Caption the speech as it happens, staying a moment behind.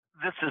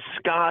This is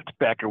Scott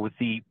Becker with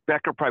the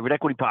Becker Private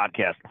Equity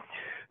Podcast.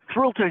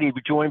 Thrilled today to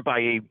be joined by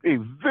a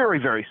very,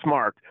 very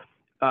smart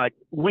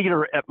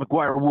leader at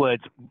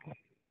McGuireWoods.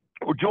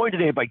 We're joined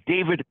today by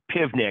David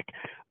Pivnick.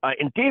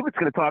 And David's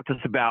going to talk to us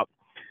about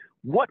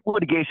what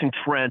litigation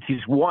trends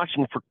he's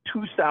watching for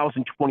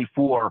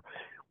 2024,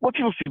 what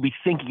people should be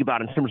thinking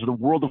about in terms of the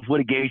world of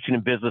litigation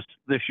and business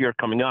this year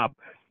coming up.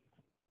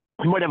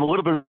 He might have a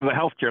little bit of a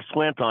healthcare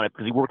slant on it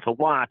because he works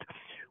a lot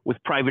with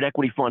private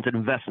equity funds that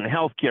invest in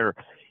healthcare,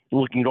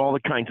 looking at all the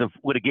kinds of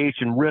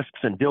litigation risks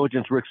and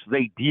diligence risks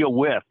they deal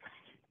with.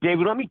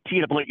 David, let me tee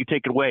it up and let you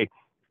take it away.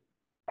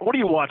 What are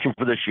you watching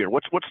for this year?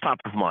 What's top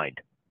of mind?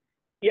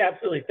 Yeah,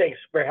 absolutely. Thanks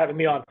for having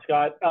me on,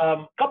 Scott.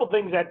 A couple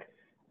things that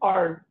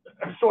are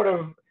sort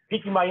of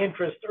piquing my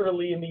interest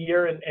early in the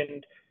year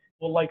and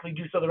will likely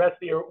do so the rest of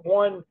the year.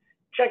 One,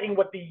 checking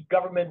what the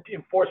government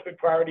enforcement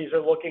priorities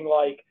are looking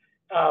like,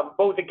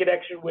 both in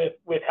connection with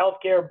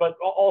healthcare, but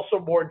also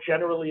more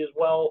generally as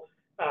well.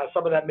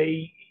 Some of that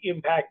may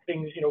impact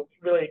things,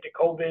 related to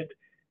COVID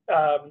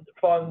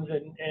funds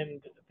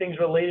and things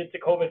related to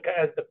COVID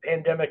as the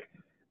pandemic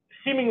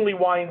seemingly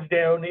winds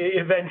down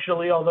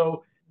eventually,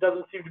 although it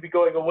doesn't seem to be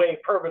going away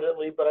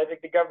permanently. But I think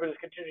the government is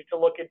continuing to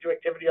look into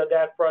activity on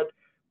that front,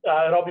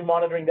 and I'll be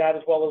monitoring that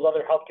as well as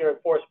other healthcare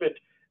enforcement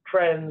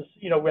trends,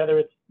 whether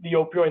it's the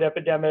opioid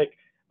epidemic,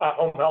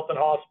 home health and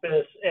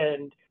hospice,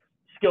 and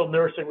skilled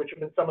nursing, which have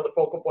been some of the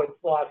focal points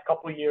the last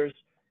couple of years.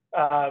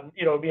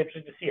 It'd be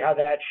interesting to see how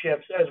that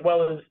shifts, as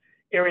well as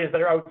areas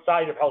that are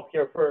outside of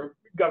healthcare for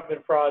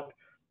government fraud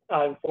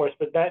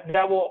enforcement. That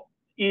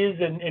is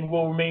and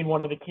will remain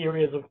one of the key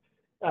areas of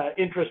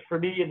interest for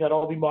me, and that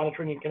I'll be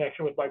monitoring in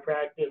connection with my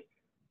practice.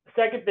 The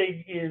second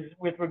thing is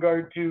with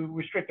regard to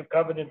restrictive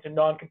covenants and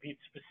non-compete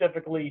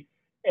specifically,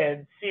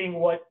 and seeing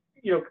what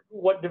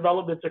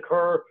developments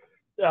occur,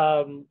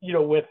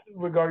 with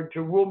regard to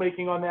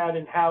rulemaking on that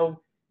and how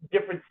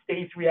different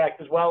states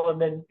react as well. And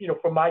then,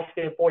 from my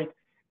standpoint,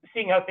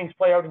 seeing how things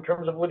play out in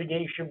terms of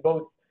litigation,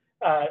 both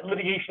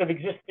litigation of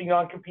existing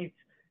non-competes,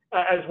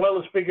 as well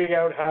as figuring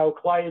out how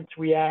clients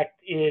react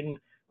in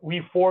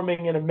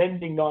reforming and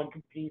amending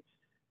non-competes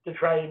to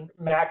try and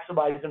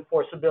maximize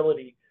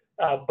enforceability,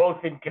 both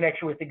in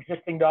connection with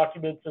existing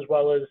documents as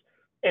well as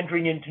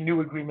entering into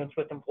new agreements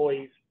with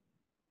employees.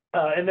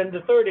 And then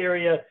the third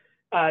area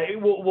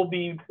will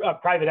be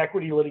private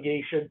equity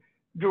litigation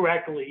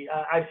directly.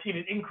 I've seen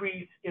an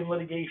increase in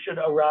litigation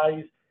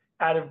arise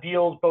out of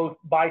deals, both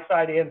buy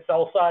side and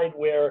sell side,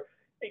 where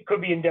it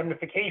could be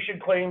indemnification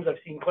claims. I've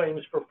seen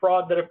claims for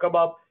fraud that have come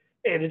up.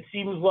 And it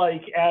seems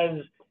like as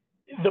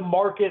the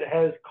market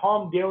has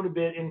calmed down a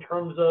bit in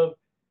terms of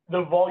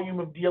the volume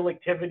of deal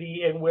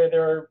activity, and where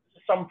there are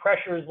some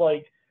pressures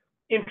like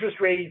interest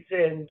rates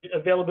and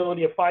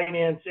availability of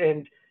finance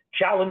and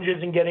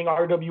challenges in getting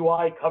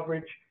RWI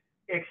coverage,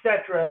 et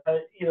cetera,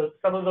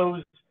 some of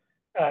those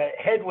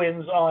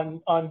headwinds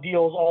on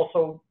deals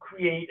also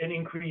create an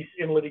increase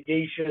in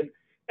litigation,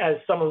 as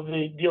some of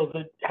the deals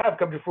that have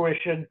come to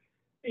fruition,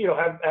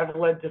 have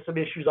led to some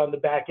issues on the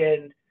back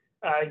end.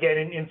 Again,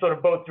 in sort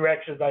of both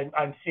directions,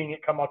 I'm seeing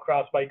it come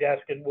across my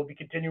desk, and we'll be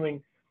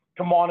continuing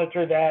to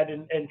monitor that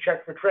and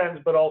check for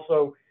trends, but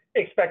also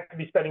expect to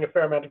be spending a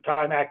fair amount of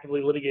time actively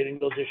litigating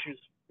those issues.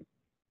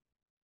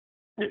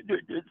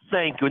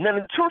 Thank you. And then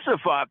in terms of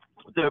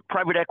the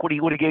private equity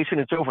litigation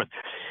and so forth,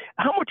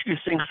 how much are you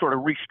seeing sort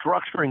of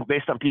restructuring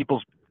based on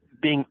people's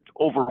being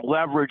over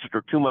leveraged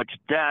or too much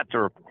debt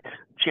or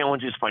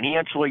challenges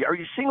financially? Are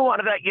you seeing a lot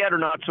of that yet, or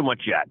not so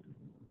much yet?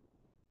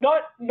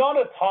 Not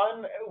a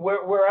ton.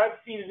 Where I've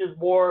seen it is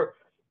more,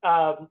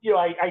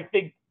 I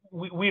think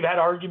we've had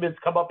arguments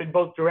come up in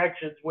both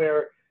directions,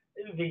 where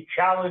the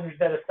challenge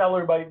that a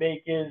seller might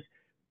make is,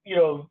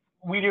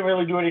 we didn't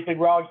really do anything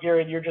wrong here,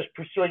 and you're just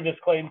pursuing this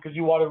claim because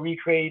you want to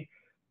retrade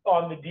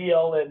on the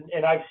deal.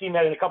 And I've seen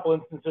that in a couple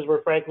instances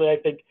where, frankly, I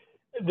think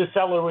the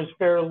seller was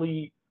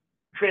fairly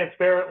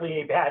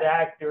transparently a bad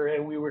actor,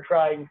 and we were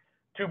trying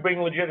to bring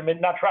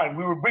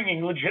we were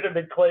bringing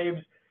legitimate claims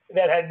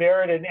that had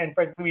merit, and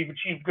frankly, we've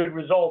achieved good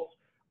results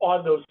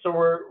on those. So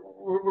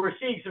we're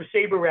seeing some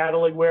saber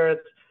rattling where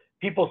it's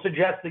people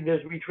suggesting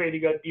there's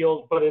retrading on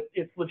deals, but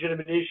it's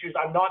legitimate issues.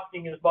 I'm not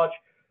seeing as much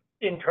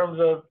in terms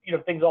of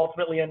things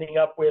ultimately ending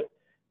up with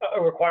a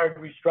required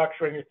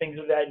restructuring or things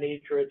of that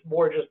nature. It's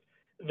more just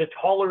the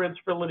tolerance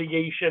for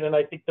litigation, and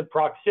I think the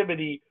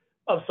proximity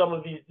of some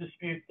of these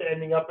disputes to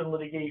ending up in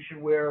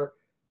litigation where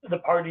the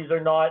parties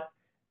are not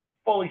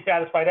fully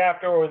satisfied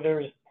after, or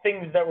there's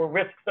things that were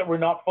risks that were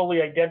not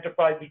fully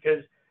identified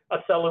because a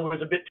seller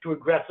was a bit too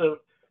aggressive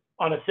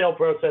on a sale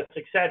process,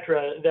 et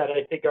cetera, that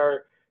I think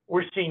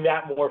we're seeing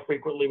that more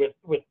frequently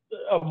with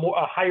a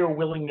higher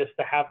willingness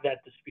to have that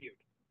dispute.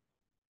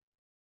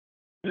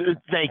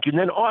 Thank you. And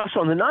then also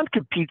on the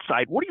non-compete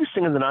side, what are you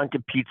seeing on the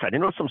non-compete side? I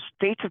know some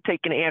states have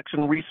taken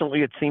action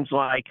recently. It seems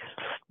like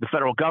the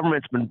federal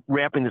government's been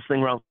wrapping this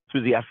thing around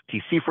through the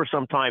FTC for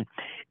some time.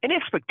 Any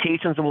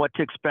expectations on what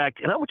to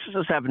expect? And how much does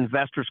this have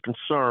investors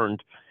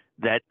concerned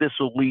that this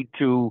will lead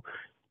to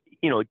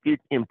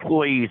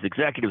employees,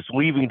 executives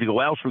leaving to go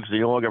elsewhere because they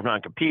no longer have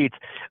non-competes.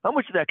 How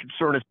much of that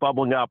concern is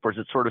bubbling up, or is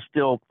it sort of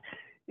still,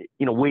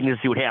 waiting to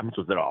see what happens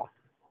with it all?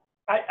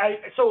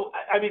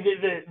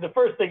 The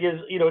first thing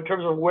is, in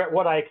terms of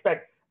what I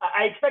expect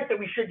that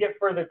we should get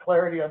further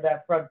clarity on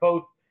that front,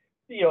 both,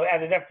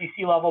 at an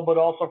FTC level, but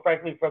also,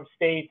 frankly, from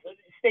states.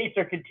 States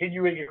are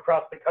continuing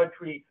across the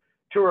country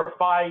to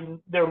refine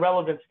their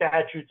relevant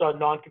statutes on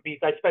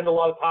non-competes. I spend a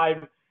lot of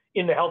time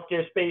in the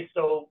healthcare space,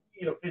 so,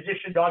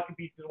 physician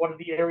non-competes is one of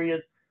the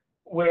areas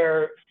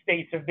where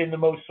states have been the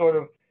most sort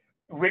of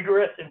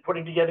rigorous in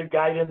putting together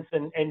guidance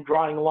and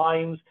drawing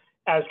lines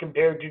as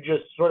compared to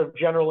just sort of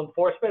general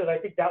enforcement. And I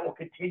think that will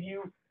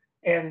continue.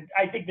 And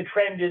I think the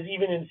trend is,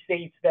 even in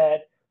states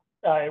that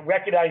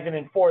recognize and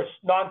enforce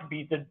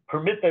non-competes and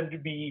permit them to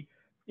be,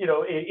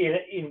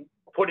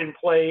 put in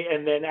play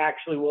and then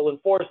actually will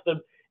enforce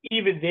them,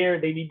 even there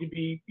they need to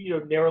be,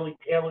 narrowly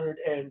tailored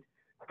and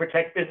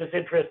protect business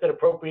interests and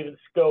appropriate in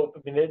scope.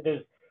 I mean,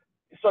 there's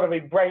sort of a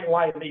bright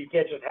line that you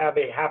can't just have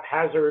a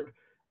haphazard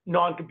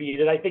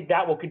non-compete. And I think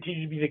that will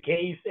continue to be the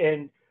case.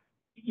 And,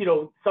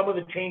 some of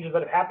the changes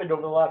that have happened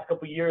over the last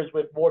couple of years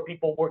with more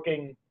people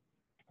working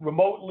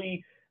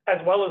remotely, as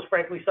well as,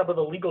 frankly, some of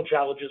the legal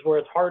challenges where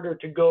it's harder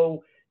to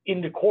go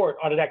into court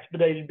on an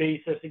expedited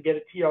basis and get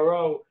a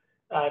TRO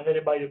than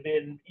it might have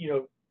been,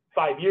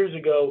 5 years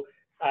ago.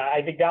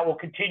 I think that will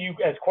continue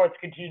as courts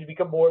continue to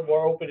become more and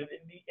more open,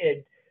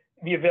 and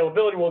the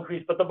availability will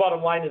increase. But the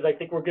bottom line is, I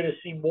think we're going to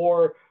see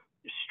more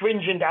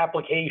stringent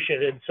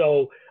application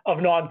of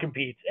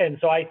non-competes. And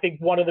so I think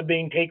one of the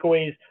main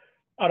takeaways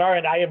on our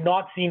end, I have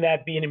not seen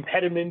that be an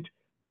impediment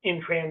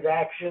in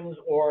transactions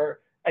or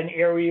an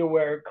area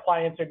where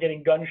clients are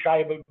getting gun shy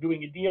about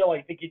doing a deal.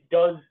 I think it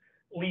does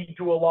lead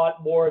to a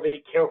lot more of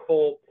a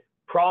careful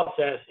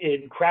process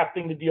in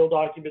crafting the deal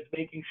documents,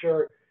 making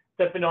sure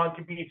that the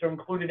non-competes are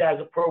included as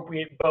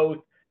appropriate, both,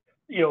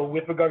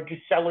 with regard to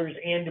sellers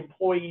and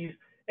employees,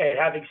 and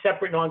having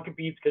separate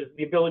non-competes because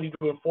the ability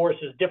to enforce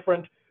is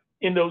different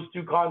in those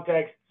two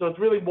contexts. So it's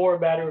really more a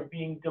matter of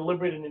being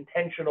deliberate and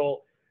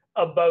intentional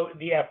about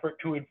the effort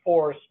to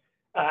enforce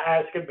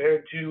as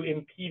compared to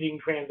impeding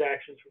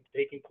transactions from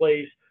taking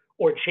place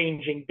or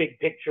changing big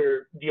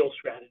picture deal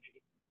strategy.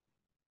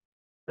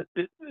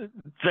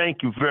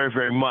 Thank you very,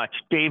 very much,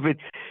 David.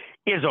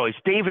 As always,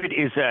 David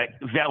is a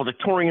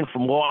valedictorian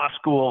from law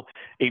school,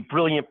 a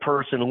brilliant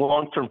person, a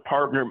long-term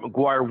partner at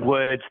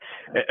McGuireWoods,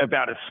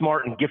 about as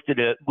smart and gifted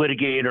a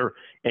litigator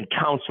and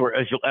counselor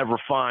as you'll ever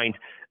find.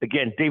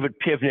 Again, David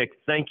Pivnick,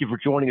 thank you for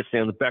joining us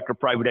today on the Becker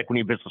Private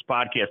Equity and Business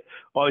Podcast.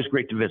 Always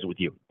great to visit with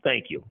you.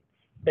 Thank you.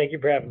 Thank you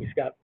for having me,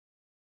 Scott.